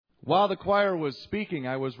While the choir was speaking,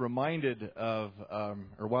 I was reminded of,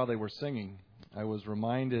 or while they were singing, I was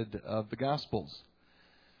reminded of the Gospels,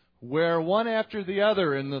 where one after the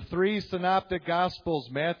other in the three synoptic Gospels,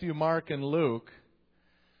 Matthew, Mark, and Luke,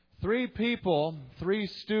 three people, three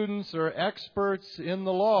students or experts in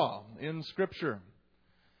the law, in Scripture,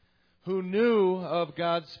 who knew of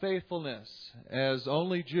God's faithfulness as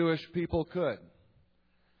only Jewish people could.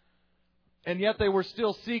 And yet they were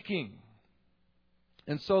still seeking.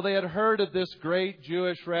 And so they had heard of this great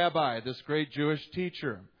Jewish rabbi, this great Jewish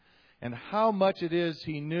teacher, and how much it is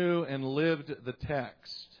he knew and lived the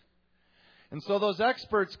text. And so those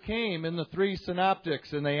experts came in the three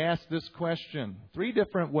synoptics and they asked this question, three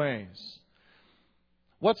different ways.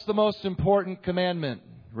 What's the most important commandment,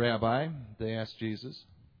 Rabbi? They asked Jesus.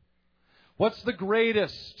 What's the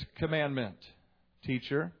greatest commandment,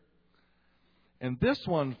 teacher? And this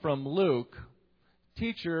one from Luke,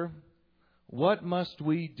 teacher, what must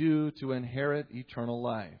we do to inherit eternal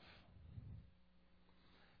life?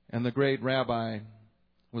 And the great rabbi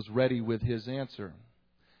was ready with his answer.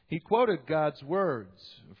 He quoted God's words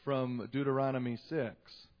from Deuteronomy 6.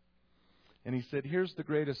 And he said, here's the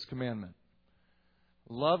greatest commandment.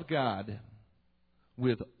 Love God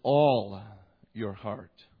with all your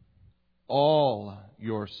heart, all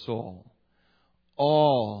your soul,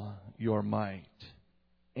 all your might,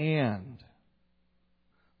 and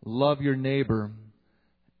love your neighbor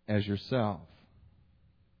as yourself.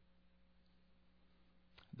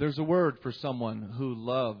 There's a word for someone who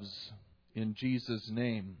loves, in Jesus'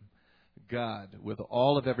 name, God with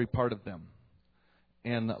all of every part of them,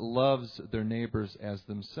 and loves their neighbors as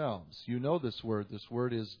themselves. You know this word. This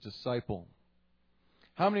word is disciple.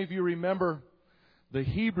 How many of you remember the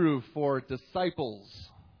Hebrew for disciples?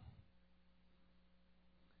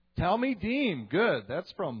 Talmidim. Good.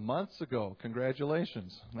 That's from months ago.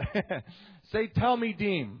 Congratulations. Say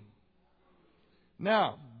Talmidim.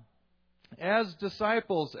 Now, as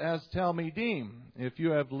disciples, as Talmidim, if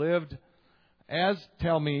you have lived as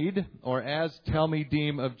Talmid or as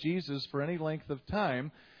Talmidim of Jesus for any length of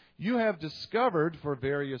time, you have discovered, for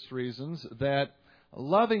various reasons, that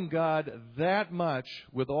loving God that much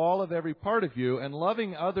with all of every part of you and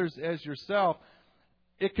loving others as yourself,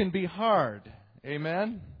 it can be hard.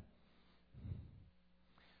 Amen?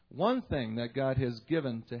 One thing that God has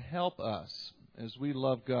given to help us as we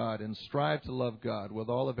love God and strive to love God with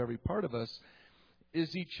all of every part of us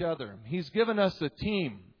is each other. He's given us a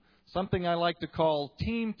team, something I like to call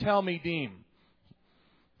Team Talmidim.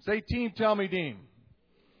 Say Team Talmidim.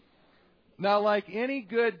 Now, like any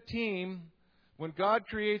good team, when God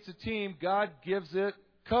creates a team, God gives it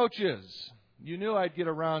coaches. You knew I'd get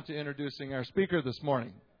around to introducing our speaker this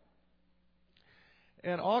morning.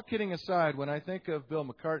 And all kidding aside, when I think of Bill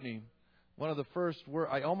McCartney, one of the first words,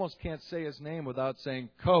 I almost can't say his name without saying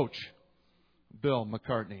Coach Bill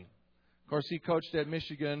McCartney. Of course, he coached at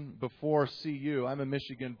Michigan before CU. I'm a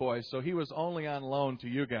Michigan boy, so he was only on loan to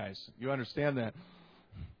you guys. You understand that?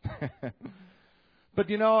 But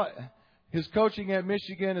you know, his coaching at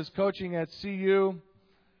Michigan, his coaching at CU,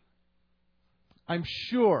 I'm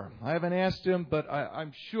sure, I haven't asked him, but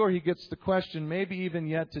I'm sure he gets the question, maybe even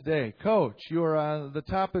yet today. Coach, you're on the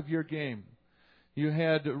top of your game. You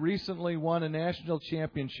had recently won a national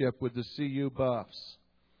championship with the CU Buffs.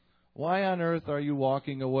 Why on earth are you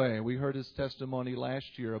walking away? We heard his testimony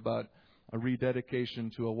last year about a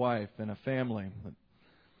rededication to a wife and a family.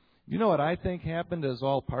 You know what I think happened as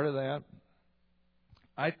all part of that?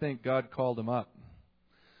 I think God called him up.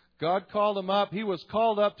 God called him up. He was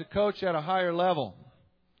called up to coach at a higher level.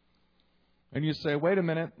 And you say, wait a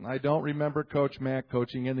minute, I don't remember Coach Mack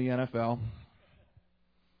coaching in the NFL.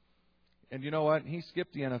 And you know what? He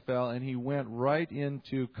skipped the NFL and he went right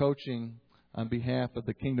into coaching on behalf of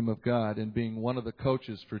the kingdom of God and being one of the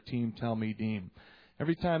coaches for Team Talmidim.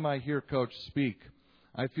 Every time I hear Coach speak,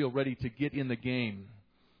 I feel ready to get in the game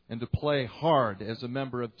and to play hard as a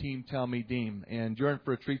member of Team Talmidim. And you're in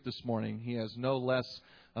for a treat this morning. He has no less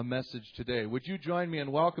a message today. Would you join me in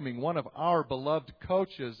welcoming one of our beloved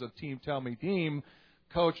coaches of Team Talmidim,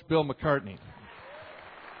 Coach Bill McCartney.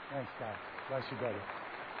 Thanks, God. Bless you, brother.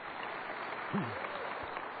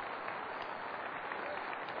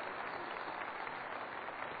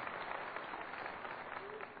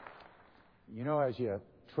 You know, as you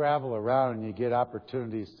travel around and you get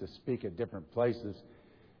opportunities to speak at different places,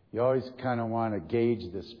 you always kind of want to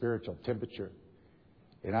gauge the spiritual temperature.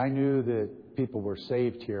 And I knew that people were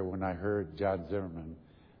saved here when I heard John Zimmerman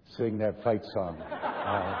sing that fight song.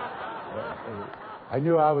 I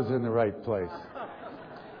knew I was in the right place.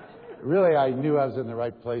 Really, I knew I was in the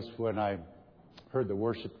right place when I heard the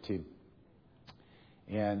worship team.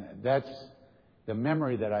 And that's the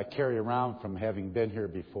memory that I carry around from having been here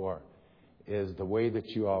before is the way that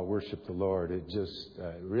you all worship the Lord. It just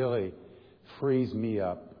really frees me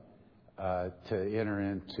up to enter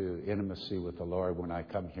into intimacy with the Lord when I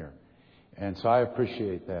come here. And so I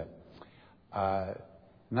appreciate that.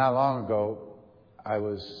 Not long ago, I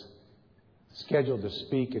was scheduled to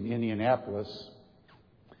speak in Indianapolis.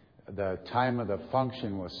 The time of the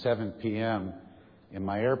function was 7 p.m., and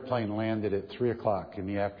my airplane landed at 3 o'clock in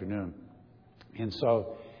the afternoon. And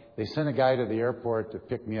so they sent a guy to the airport to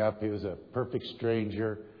pick me up. He was a perfect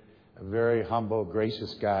stranger, a very humble,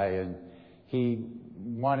 gracious guy, and he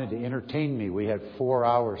wanted to entertain me. We had 4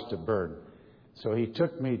 hours to burn. So he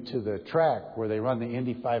took me to the track where they run the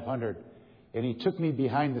Indy 500, and he took me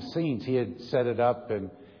behind the scenes. He had set it up, and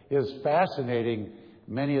it was fascinating,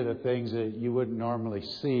 many of the things that you wouldn't normally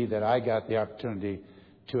see that I got the opportunity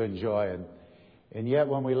to enjoy. And yet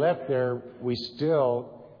when we left there, we still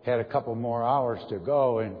had a couple more hours to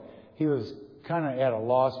go, and he was kind of at a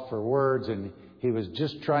loss for words, and he was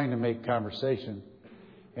just trying to make conversation.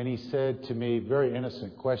 And he said to me, very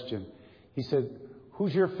innocent question, he said,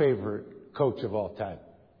 "Who's your favorite coach of all time?"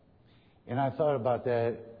 And I thought about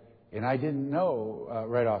that, and I didn't know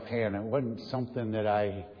right offhand. It wasn't something that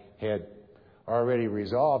I had already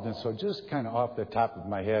resolved. And so just kind of off the top of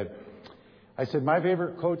my head, I said, "My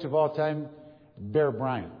favorite coach of all time, Bear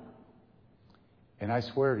Bryant." And I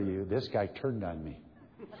swear to you, this guy turned on me.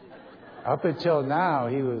 Up until now,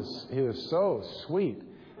 he was so sweet.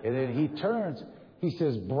 And then he turns, he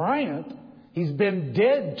says, "Bryant, he's been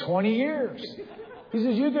dead 20 years. He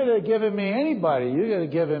says, "You could have given me anybody. You could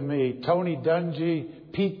have given me Tony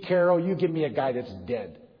Dungy, Pete Carroll. You give me a guy that's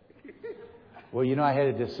dead." Well, I had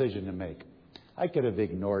a decision to make. I could have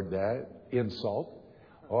ignored that insult,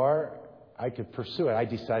 or I could pursue it. I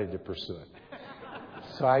decided to pursue it.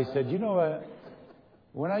 So I said, "You know what?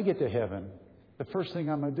 When I get to heaven, the first thing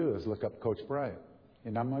I'm going to do is look up Coach Bryant.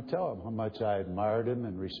 And I'm going to tell him how much I admired him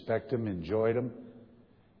and respect him, enjoyed him."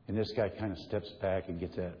 And this guy kind of steps back and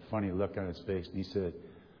gets that funny look on his face. And he said,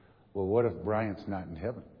 "Well, what if Bryant's not in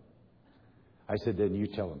heaven?" I said, "Then you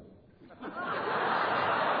tell him." So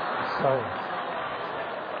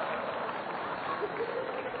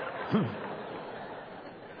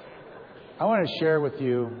I want to share with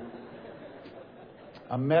you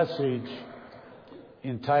a message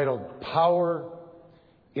entitled "Power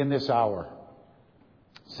in This Hour."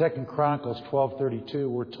 2 Chronicles 12:32,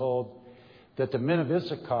 we're told that the men of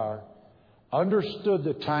Issachar understood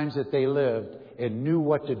the times that they lived and knew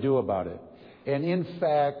what to do about it. And in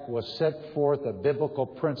fact was set forth a biblical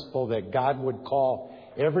principle that God would call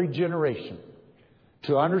every generation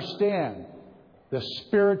to understand the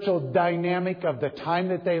spiritual dynamic of the time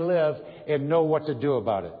that they live and know what to do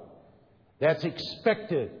about it. That's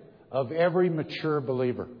expected of every mature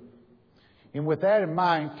believer. And with that in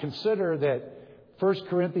mind, consider that 1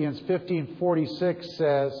 Corinthians 15:46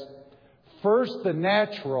 says, "First the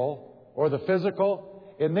natural, or the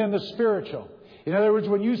physical, and then the spiritual." In other words,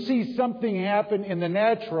 when you see something happen in the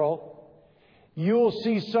natural, you'll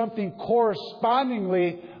see something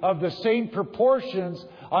correspondingly of the same proportions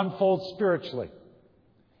unfold spiritually.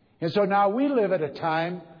 And so now we live at a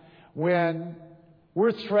time when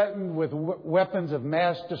we're threatened with weapons of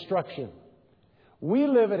mass destruction. We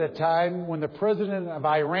live at a time when the president of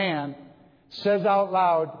Iran says out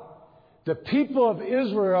loud, "The people of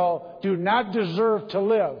Israel do not deserve to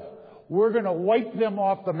live. We're going to wipe them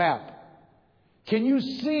off the map." Can you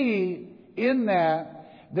see in that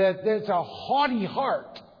there's a haughty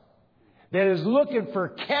heart that is looking for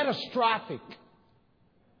catastrophic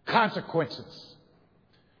consequences?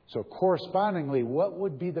 So correspondingly, what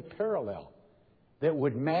would be the parallel that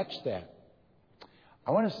would match that?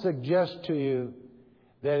 I want to suggest to you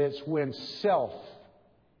that it's when self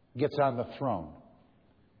gets on the throne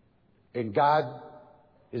and God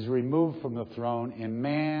is removed from the throne and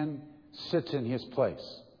man sits in his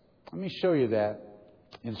place. Let me show you that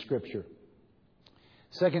in Scripture.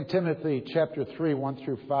 2 Timothy chapter 3, 1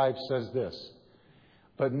 through 5 says this,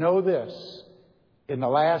 "But know this, in the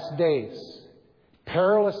last days,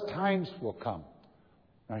 perilous times will come."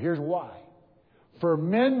 Now here's why. "For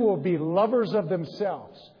men will be lovers of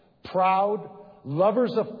themselves, proud,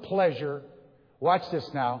 lovers of pleasure." Watch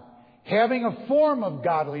this now. "Having a form of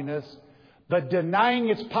godliness, but denying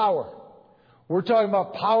its power." We're talking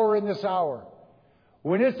about power in this hour.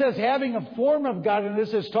 When it says having a form of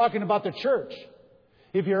godliness, it's talking about the church.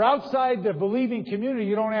 If you're outside the believing community,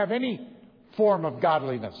 you don't have any form of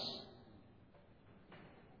godliness.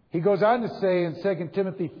 He goes on to say in 2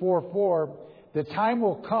 Timothy 4:4, "The time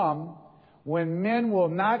will come when men will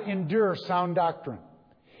not endure sound doctrine.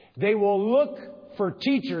 They will look for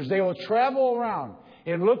teachers. They will travel around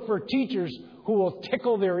and look for teachers who will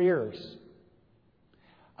tickle their ears.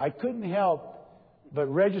 I couldn't help but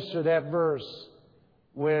register that verse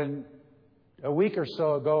when a week or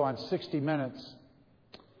so ago on 60 Minutes,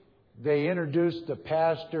 they introduced a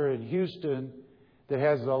pastor in Houston that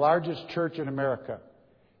has the largest church in America.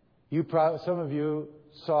 Some of you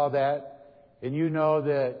saw that, and you know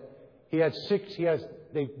that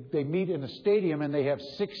they meet in a stadium and they have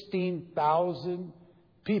 16,000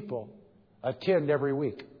 people attend every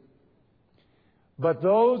week. But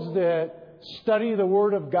those that study the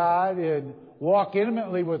Word of God and walk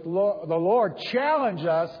intimately with the Lord challenge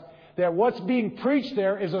us that what's being preached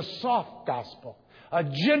there is a soft gospel, a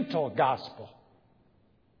gentle gospel.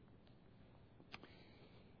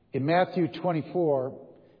 In Matthew 24,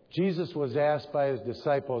 Jesus was asked by His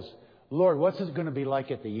disciples, Lord, what's it going to be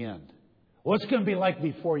like at the end? What's it going to be like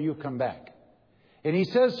before you come back? And He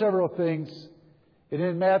says several things. And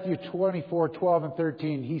in Matthew 24, 12 and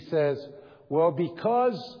 13, He says, well,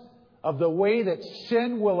 because of the way that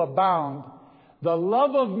sin will abound, the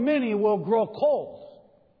love of many will grow cold.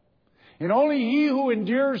 And only he who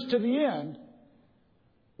endures to the end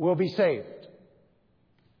will be saved.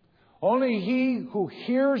 Only he who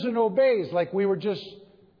hears and obeys, like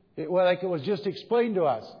it was just explained to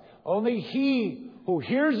us. Only he who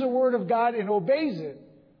hears the Word of God and obeys it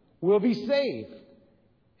will be saved,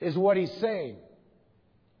 is what He's saying.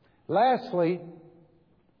 Lastly,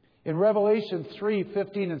 in Revelation 3,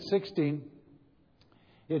 15 and 16,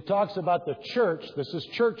 it talks about the church, this is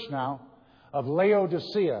church now, of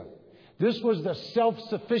Laodicea. This was the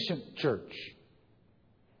self-sufficient church.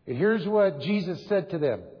 And here's what Jesus said to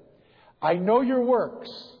them. I know your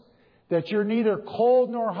works, that you're neither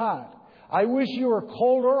cold nor hot. I wish you were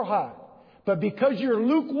cold or hot. But because you're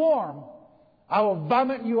lukewarm, I will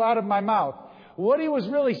vomit you out of my mouth. What He was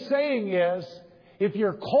really saying is, if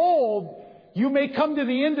you're cold, you may come to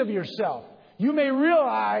the end of yourself. You may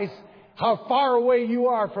realize how far away you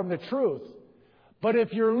are from the truth. But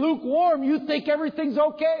if you're lukewarm, you think everything's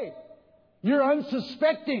okay. You're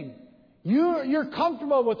unsuspecting. You're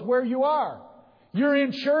comfortable with where you are. You're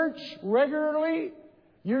in church regularly.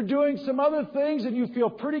 You're doing some other things and you feel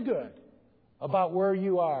pretty good about where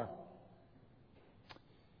you are.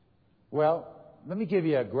 Well, let me give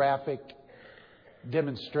you a graphic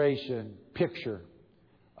demonstration, picture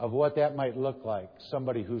of what that might look like,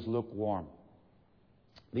 somebody who's lukewarm.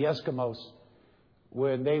 The Eskimos,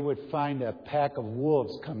 when they would find a pack of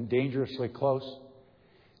wolves come dangerously close,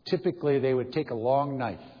 typically they would take a long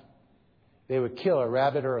knife. They would kill a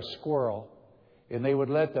rabbit or a squirrel, and they would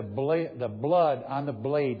let the blood on the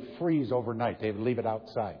blade freeze overnight. They would leave it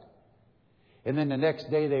outside. And then the next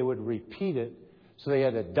day they would repeat it, so they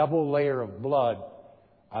had a double layer of blood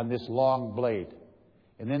on this long blade.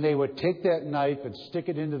 And then they would take that knife and stick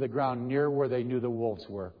it into the ground near where they knew the wolves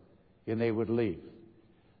were, and they would leave.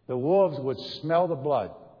 The wolves would smell the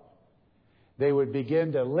blood. They would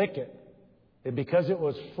begin to lick it. And because it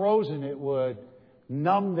was frozen, it would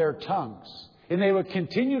numb their tongues. And they would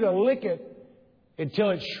continue to lick it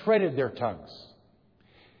until it shredded their tongues.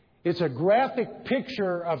 It's a graphic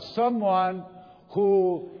picture of someone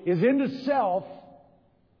who is into self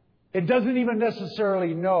and doesn't even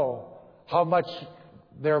necessarily know how much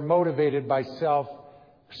they're motivated by self.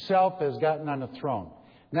 Self has gotten on the throne.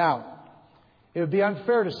 Now, it would be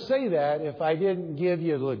unfair to say that if I didn't give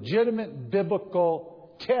you a legitimate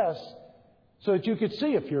biblical test so that you could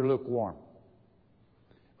see if you're lukewarm.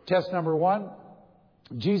 Test number 1,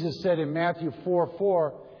 Jesus said in Matthew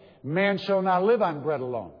 4:4, man shall not live on bread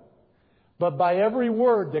alone, but by every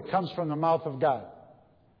word that comes from the mouth of God.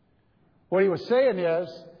 What He was saying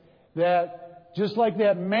is that just like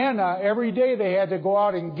that manna, every day they had to go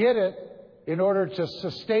out and get it in order to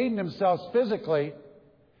sustain themselves physically.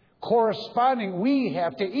 Corresponding, we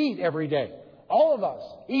have to eat every day. All of us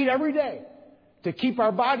eat every day to keep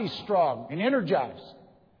our bodies strong and energized.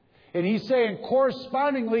 And He's saying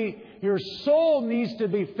correspondingly, your soul needs to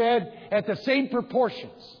be fed at the same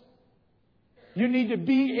proportions. You need to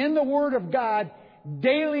be in the Word of God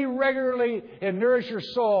daily, regularly, and nourish your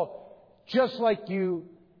soul just like you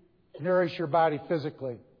nourish your body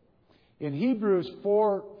physically. In Hebrews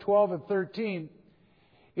 4:12 and 13,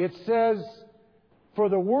 it says, for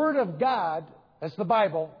the Word of God, that's the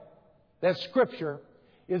Bible, that's Scripture,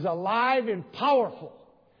 is alive and powerful.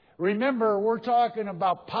 Remember, we're talking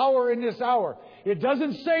about power in this hour. It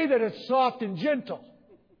doesn't say that it's soft and gentle.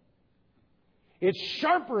 It's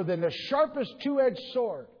sharper than the sharpest two-edged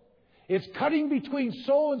sword. It's cutting between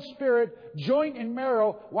soul and spirit, joint and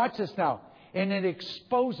marrow. Watch this now. And it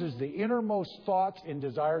exposes the innermost thoughts and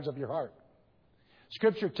desires of your heart.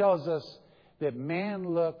 Scripture tells us that man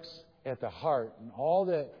looks at the heart and all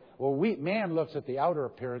that. Well, man looks at the outer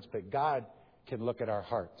appearance, but God can look at our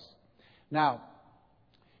hearts. Now,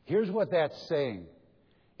 here's what that's saying.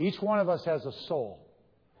 Each one of us has a soul.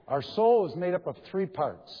 Our soul is made up of three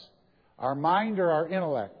parts. Our mind or our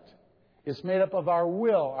intellect. It's made up of our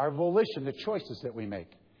will, our volition, the choices that we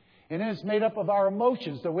make. And then it's made up of our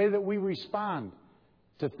emotions, the way that we respond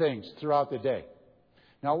to things throughout the day.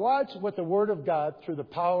 Now watch what the Word of God, through the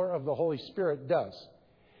power of the Holy Spirit, does.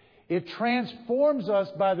 It transforms us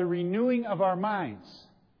by the renewing of our minds.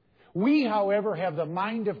 We, however, have the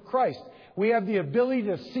mind of Christ. We have the ability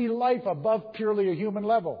to see life above purely a human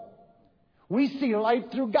level. We see life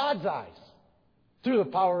through God's eyes, through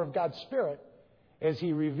the power of God's Spirit, as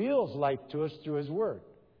He reveals life to us through His Word.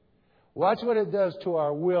 Watch what it does to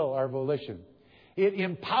our will, our volition. It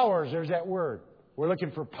empowers, there's that word. We're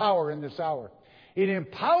looking for power in this hour. It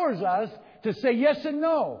empowers us to say yes and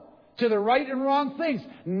no to the right and wrong things.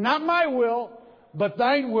 Not my will, but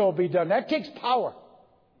thine will be done. That takes power.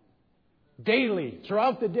 Daily,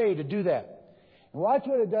 throughout the day, to do that. And watch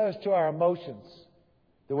what it does to our emotions,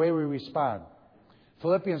 the way we respond.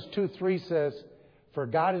 Philippians 2:3 says, "For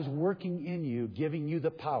God is working in you, giving you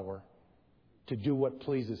the power to do what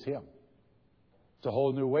pleases Him." It's a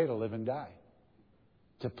whole new way to live and die.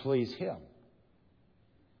 To please Him.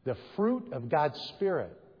 The fruit of God's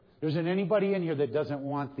Spirit. There isn't anybody in here that doesn't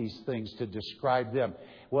want these things to describe them.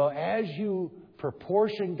 Well, as you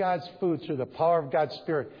proportion God's food through the power of God's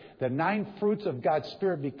Spirit, the 9 fruits of God's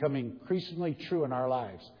Spirit become increasingly true in our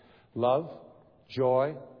lives. Love,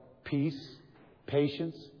 joy, peace,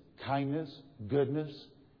 patience, kindness, goodness,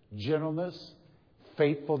 gentleness,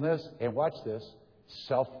 faithfulness, and watch this,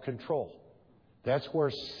 self-control. That's where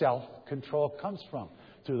self-control comes from,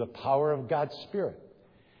 through the power of God's Spirit.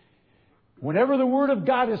 Whenever the Word of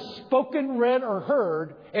God is spoken, read, or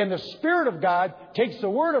heard, and the Spirit of God takes the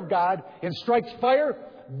Word of God and strikes fire,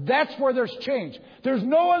 that's where there's change. There's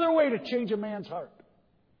no other way to change a man's heart.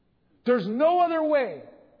 There's no other way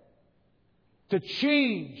to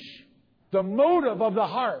change the motive of the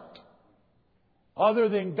heart other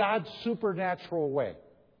than God's supernatural way,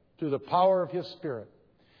 through the power of His Spirit,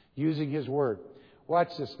 using His Word.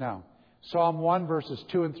 Watch this now. Psalm 1, verses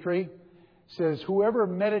 2 and 3 says, "Whoever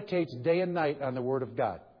meditates day and night on the Word of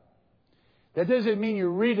God." That doesn't mean you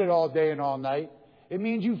read it all day and all night. It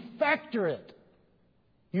means you factor it.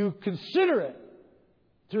 You consider it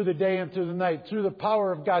through the day and through the night, through the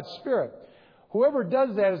power of God's Spirit. Whoever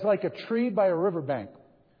does that is like a tree by a riverbank,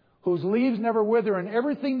 whose leaves never wither, and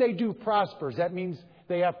everything they do prospers. That means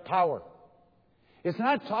they have power. It's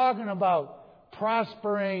not talking about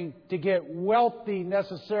prospering to get wealthy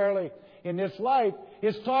necessarily in this life.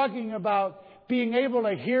 It's talking about being able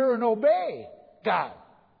to hear and obey God.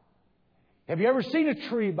 Have you ever seen a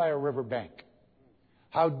tree by a riverbank?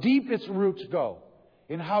 How deep its roots go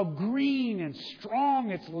and how green and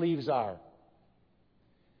strong its leaves are.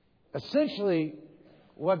 Essentially,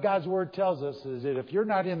 what God's Word tells us is that if you're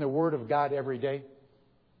not in the Word of God every day,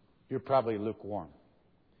 you're probably lukewarm.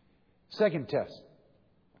 Second test.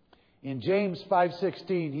 In James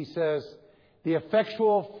 5:16, he says, "The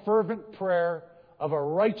effectual, fervent prayer of a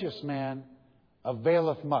righteous man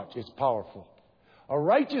availeth much." It's powerful. A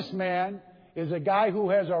righteous man is a guy who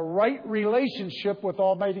has a right relationship with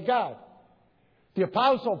Almighty God. The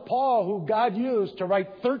Apostle Paul, who God used to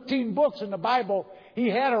write 13 books in the Bible, he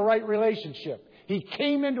had a right relationship. He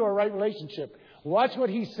came into a right relationship. Watch what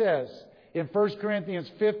he says in 1 Corinthians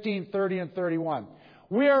 15:30 and 31.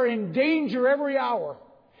 "We are in danger every hour,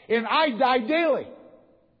 and I die daily."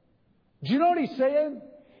 Do you know what he's saying?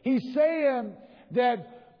 He's saying that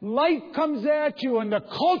life comes at you and the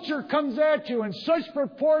culture comes at you in such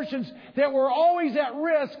proportions that we're always at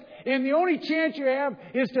risk, and the only chance you have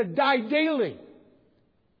is to die daily.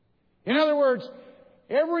 In other words,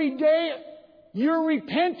 every day you're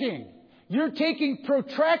repenting. You're taking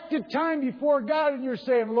protracted time before God and you're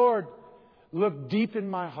saying, "Lord, look deep in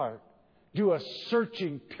my heart. Do a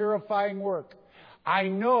searching, purifying work. I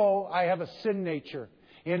know I have a sin nature.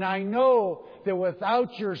 And I know that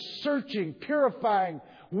without your searching, purifying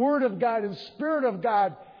Word of God and Spirit of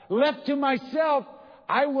God, left to myself,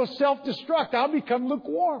 I will self-destruct. I'll become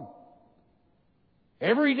lukewarm."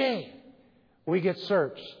 Every day we get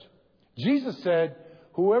searched. Jesus said,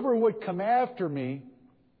 "Whoever would come after me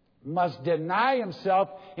must deny himself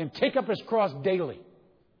and take up his cross daily."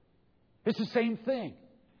 It's the same thing.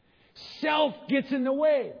 Self gets in the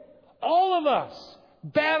way. All of us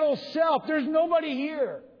battle self. There's nobody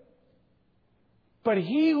here. But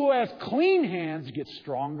he who has clean hands gets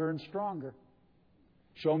stronger and stronger.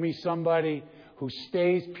 Show me somebody who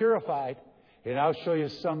stays purified, and I'll show you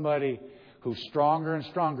somebody who's stronger and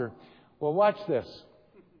stronger. Well, watch this.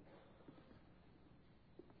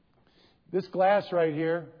 This glass right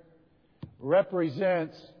here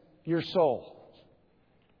represents your soul.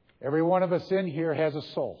 Every one of us in here has a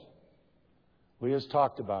soul. We just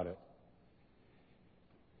talked about it.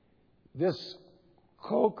 This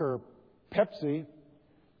Coke or Pepsi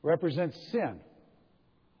represents sin.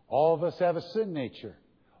 All of us have a sin nature.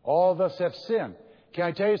 All of us have sin. Can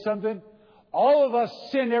I tell you something? All of us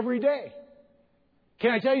sin every day.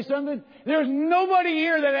 Can I tell you something? There's nobody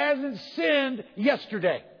here that hasn't sinned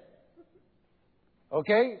yesterday.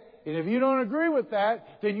 Okay? And if you don't agree with that,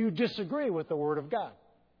 then you disagree with the Word of God.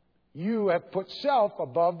 You have put self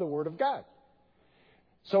above the Word of God.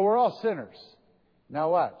 So we're all sinners.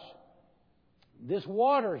 Now watch. This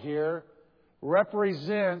water here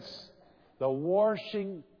represents the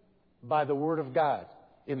washing by the Word of God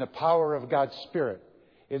in the power of God's Spirit.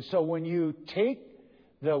 And so when you take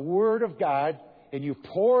the Word of God and you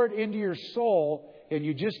pour it into your soul and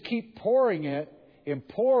you just keep pouring it and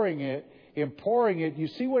pouring it and pouring it, you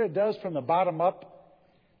see what it does from the bottom up?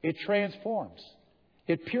 It transforms.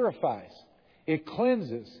 It purifies. It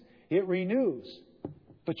cleanses. It renews.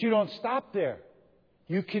 But you don't stop there.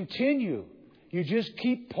 You continue. You just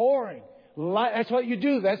keep pouring. That's what you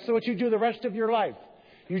do. That's what you do the rest of your life.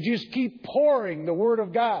 You just keep pouring the Word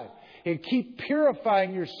of God and keep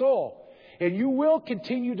purifying your soul. And you will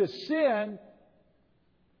continue to sin,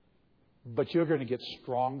 but you're going to get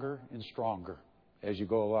stronger and stronger as you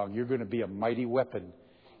go along. You're going to be a mighty weapon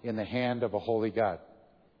in the hand of a holy God.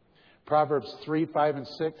 Proverbs 3, 5, and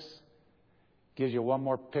 6 gives you one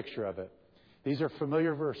more picture of it. These are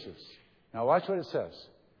familiar verses. Now watch what it says.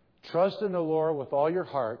 Trust in the Lord with all your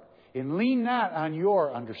heart and lean not on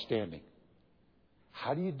your understanding.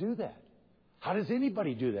 How do you do that? How does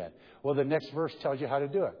anybody do that? Well, the next verse tells you how to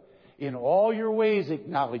do it. In all your ways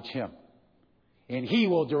acknowledge Him, and He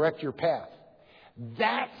will direct your path.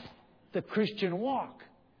 That's the Christian walk.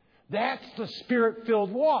 That's the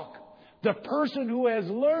Spirit-filled walk. The person who has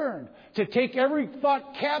learned to take every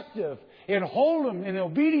thought captive and hold them in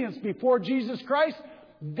obedience before Jesus Christ,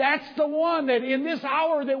 that's the one that in this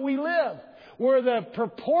hour that we live, where the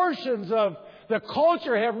proportions of the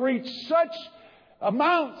culture have reached such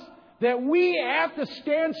amounts that we have to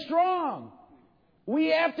stand strong. We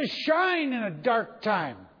have to shine in a dark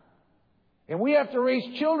time. And we have to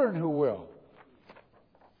raise children who will.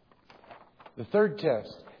 The third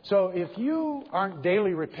test. So if you aren't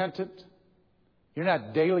daily repentant, you're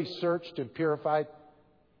not daily searched and purified,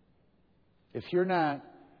 if you're not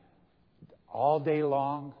all day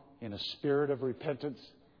long in a spirit of repentance,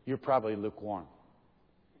 you're probably lukewarm.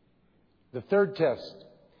 The third test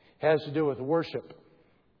has to do with worship.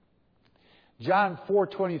 John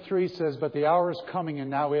 4:23 says, "But the hour is coming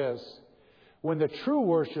and now is, when the true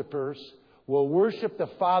worshipers will worship the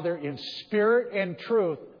Father in spirit and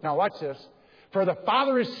truth." Now watch this. "For the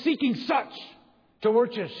Father is seeking such to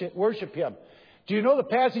worship Him." Do you know the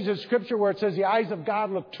passage of Scripture where it says the eyes of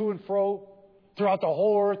God look to and fro throughout the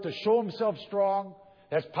whole earth to show Himself strong?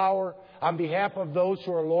 That's power on behalf of those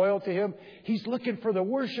who are loyal to Him. He's looking for the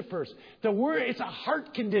worshipers. It's a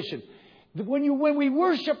heart condition. When we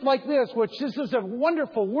worship like this, which this is a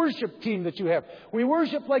wonderful worship team that you have. We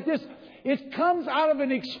worship like this. It comes out of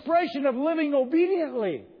an expression of living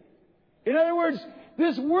obediently. In other words,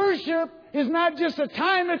 this worship is not just a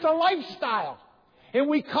time, it's a lifestyle. And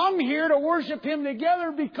we come here to worship Him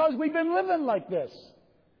together because we've been living like this.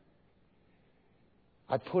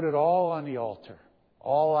 I put it all on the altar.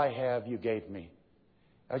 All I have you gave me.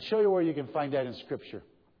 I'll show you where you can find that in Scripture.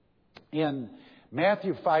 In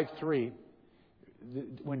Matthew 5:3,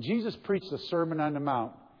 when Jesus preached the Sermon on the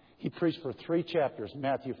Mount, He preached for 3 chapters,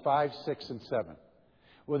 Matthew 5, 6, and 7.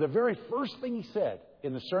 Well, the very first thing He said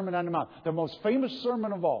in the Sermon on the Mount, the most famous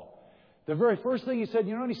sermon of all, the very first thing He said,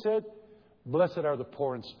 you know what He said? "Blessed are the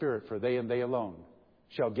poor in spirit, for they and they alone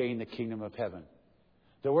shall gain the kingdom of heaven."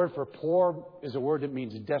 The word for poor is a word that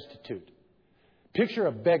means destitute. Picture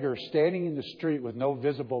a beggar standing in the street with no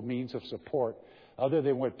visible means of support other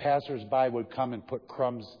than what passers-by would come and put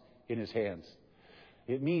crumbs in his hands.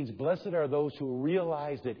 It means blessed are those who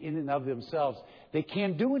realize that in and of themselves they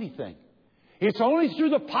can't do anything. It's only through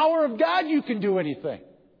the power of God you can do anything.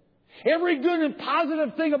 Every good and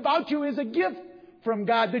positive thing about you is a gift from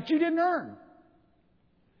God that you didn't earn.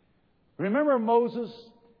 Remember Moses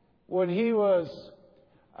when he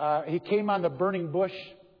came on the burning bush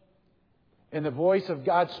and the voice of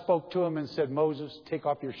God spoke to him and said, "Moses, take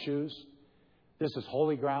off your shoes. This is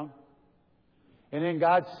holy ground." And then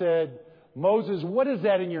God said, "Moses, what is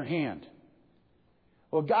that in your hand?"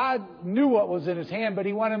 Well, God knew what was in his hand, but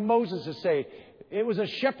He wanted Moses to say, it was a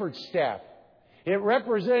shepherd's staff. It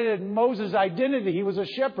represented Moses' identity. He was a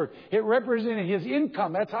shepherd. It represented his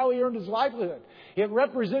income. That's how he earned his livelihood. It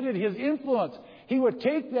represented his influence. He would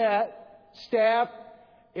take that staff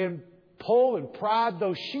and pull and prod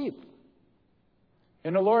those sheep.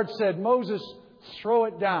 And the Lord said, Moses, throw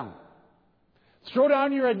it down. Throw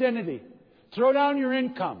down your identity. Throw down your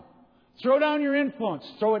income. Throw down your influence.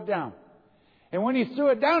 Throw it down. And when he threw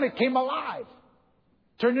it down, it came alive.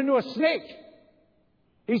 Turned into a snake.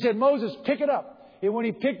 He said, Moses, pick it up. And when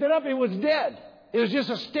he picked it up, it was dead. It was just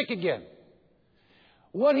a stick again.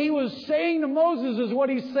 What he was saying to Moses is what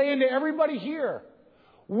he's saying to everybody here.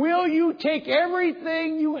 Will you take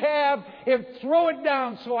everything you have and throw it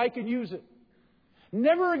down so I can use it?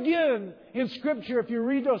 Never again in Scripture, if you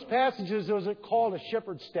read those passages, was it called a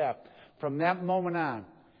shepherd's staff. From that moment on,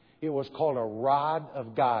 it was called a rod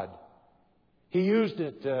of God. He used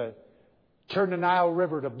it to turn the Nile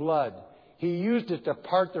River to blood. He used it to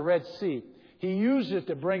part the Red Sea. He used it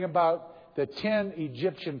to bring about the 10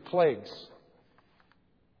 Egyptian plagues.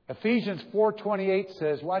 Ephesians 4:28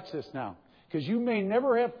 says, watch this now, because you may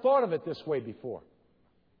never have thought of it this way before.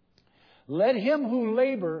 Let him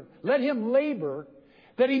labor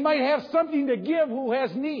that he might have something to give who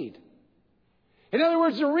has need. In other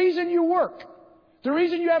words, the reason you work, the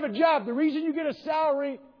reason you have a job, the reason you get a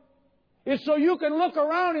salary is so you can look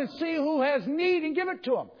around and see who has need and give it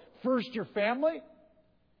to them. First your family,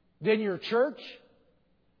 then your church,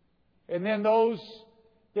 and then those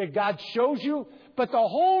that God shows you. But the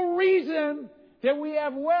whole reason that we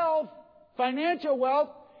have wealth, financial wealth,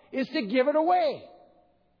 is to give it away.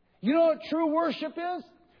 You know what true worship is?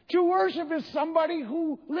 True worship is somebody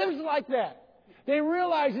who lives like that. They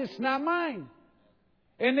realize it's not mine.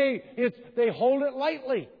 And they hold it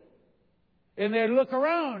lightly. And they look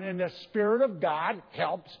around and the Spirit of God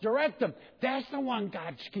helps direct them. That's the one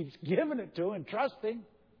God keeps giving it to and trusting.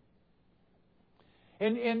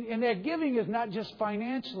 And that giving is not just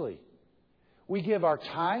financially. We give our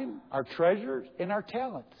time, our treasures, and our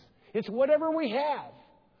talents. It's whatever we have.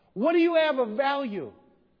 What do you have of value?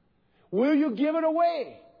 Will you give it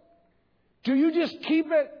away? Do you just keep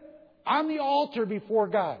it on the altar before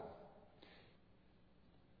God?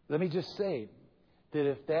 Let me just say that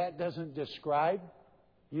if that doesn't describe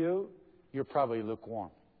you, you're probably lukewarm.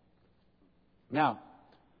 Now,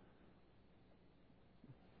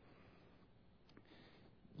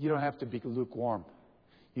 you don't have to be lukewarm.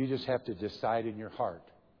 You just have to decide in your heart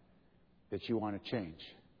that you want to change.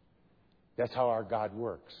 That's how our God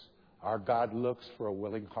works. Our God looks for a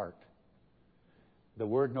willing heart. The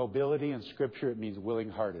word nobility in Scripture, it means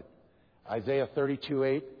willing-hearted. Isaiah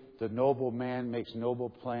 32:8, the noble man makes noble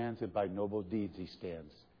plans, and by noble deeds he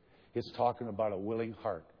stands. It's talking about a willing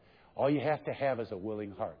heart. All you have to have is a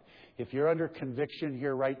willing heart. If you're under conviction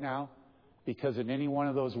here right now, because in any one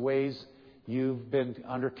of those ways you've been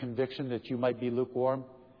under conviction that you might be lukewarm,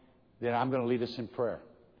 then I'm going to lead us in prayer.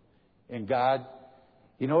 And God,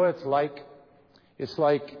 you know what it's like? It's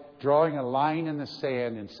like drawing a line in the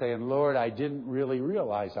sand and saying, Lord, I didn't really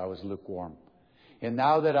realize I was lukewarm. And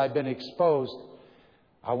now that I've been exposed,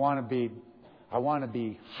 I want to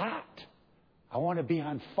be hot. I want to be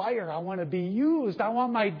on fire. I want to be used. I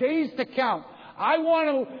want my days to count. I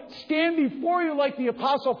want to stand before you like the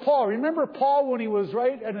Apostle Paul. Remember Paul when he was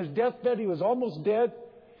right on his deathbed? He was almost dead.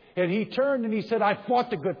 And he turned and he said, I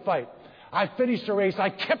fought the good fight. I finished the race. I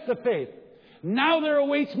kept the faith. Now there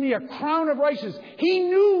awaits me a crown of righteousness. He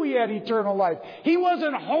knew he had eternal life. He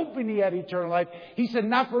wasn't hoping he had eternal life. He said,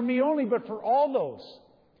 not for me only, but for all those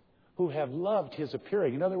who have loved his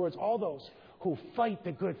appearing. In other words, all those who fight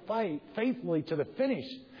the good fight faithfully to the finish.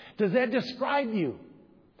 Does that describe you?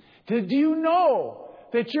 Do you know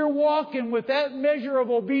that you're walking with that measure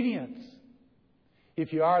of obedience?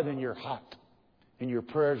 If you are, then you're hot. And your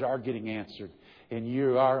prayers are getting answered. And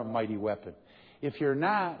you are a mighty weapon. If you're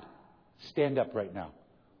not, stand up right now.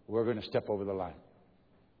 We're going to step over the line.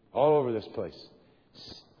 All over this place.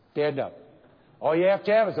 Stand up. All you have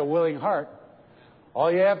to have is a willing heart.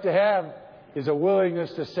 All you have to have is a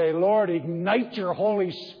willingness to say, Lord, ignite your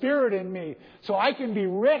Holy Spirit in me so I can be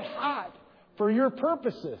red hot for your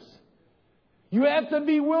purposes. You have to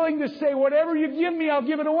be willing to say, whatever you give me, I'll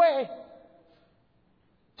give it away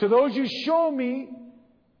to those you show me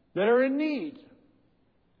that are in need.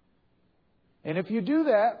 And if you do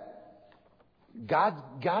that,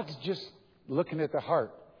 God's just looking at the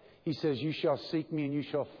heart. He says, you shall seek me and you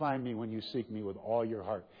shall find me when you seek me with all your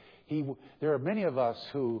heart. There are many of us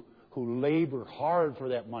who labor hard for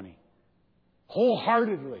that money,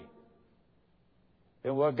 wholeheartedly.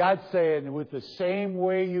 And what God's saying, with the same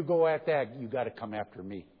way you go at that, you got to come after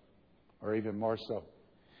me, or even more so.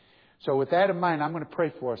 So with that in mind, I'm going to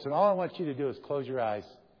pray for us. And all I want you to do is close your eyes.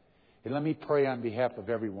 And let me pray on behalf of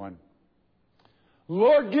everyone.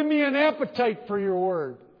 Lord, give me an appetite for your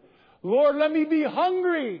word. Lord, let me be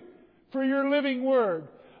hungry for your living word.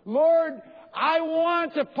 Lord, I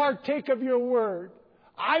want to partake of your word.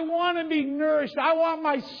 I want to be nourished. I want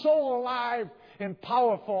my soul alive and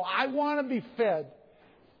powerful. I want to be fed.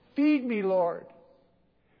 Feed me, Lord.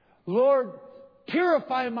 Lord,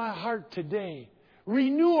 purify my heart today.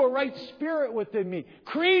 Renew a right spirit within me.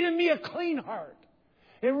 Create in me a clean heart.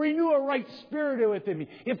 And renew a right spirit within me.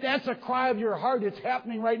 If that's a cry of your heart, it's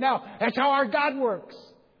happening right now. That's how our God works.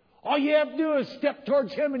 All you have to do is step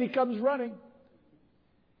towards Him and He comes running.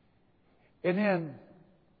 And then,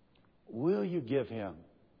 will you give Him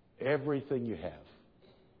everything you have?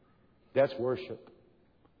 That's worship.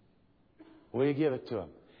 Will you give it to Him?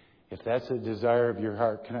 If that's a desire of your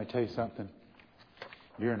heart, can I tell you something?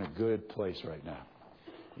 You're in a good place right now.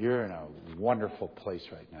 You're in a wonderful place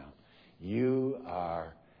right now. You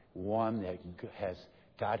are one that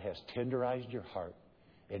God has tenderized your heart.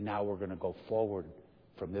 And now we're going to go forward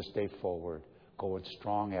from this day forward, going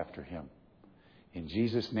strong after Him. In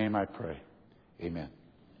Jesus' name I pray. Amen.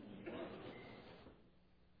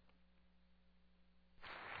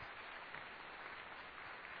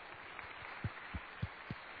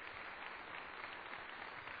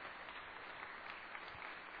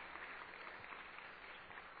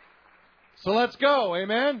 So let's go.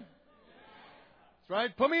 Amen. That's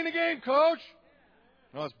right. Put me in the game, Coach.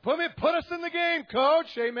 No, put us in the game, Coach.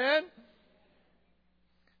 Amen.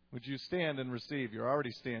 Would you stand and receive? You're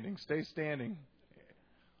already standing. Stay standing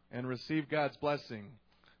and receive God's blessing.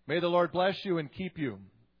 May the Lord bless you and keep you.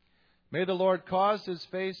 May the Lord cause His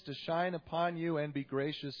face to shine upon you and be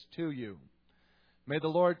gracious to you. May the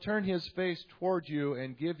Lord turn His face toward you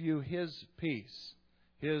and give you His peace,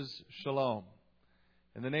 His shalom.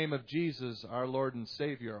 In the name of Jesus, our Lord and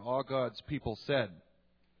Savior, all God's people said,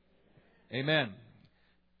 Amen.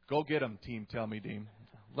 Go get 'em, Team Tell Me Deem.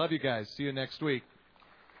 Love you guys. See you next week.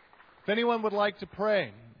 If anyone would like to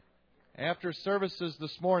pray after services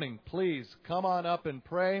this morning, please come on up and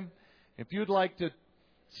pray. If you'd like to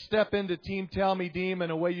step into Team Tell Me Deem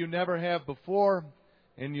in a way you never have before,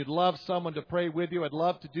 and you'd love someone to pray with you, I'd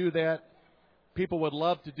love to do that. People would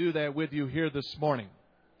love to do that with you here this morning.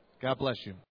 God bless you.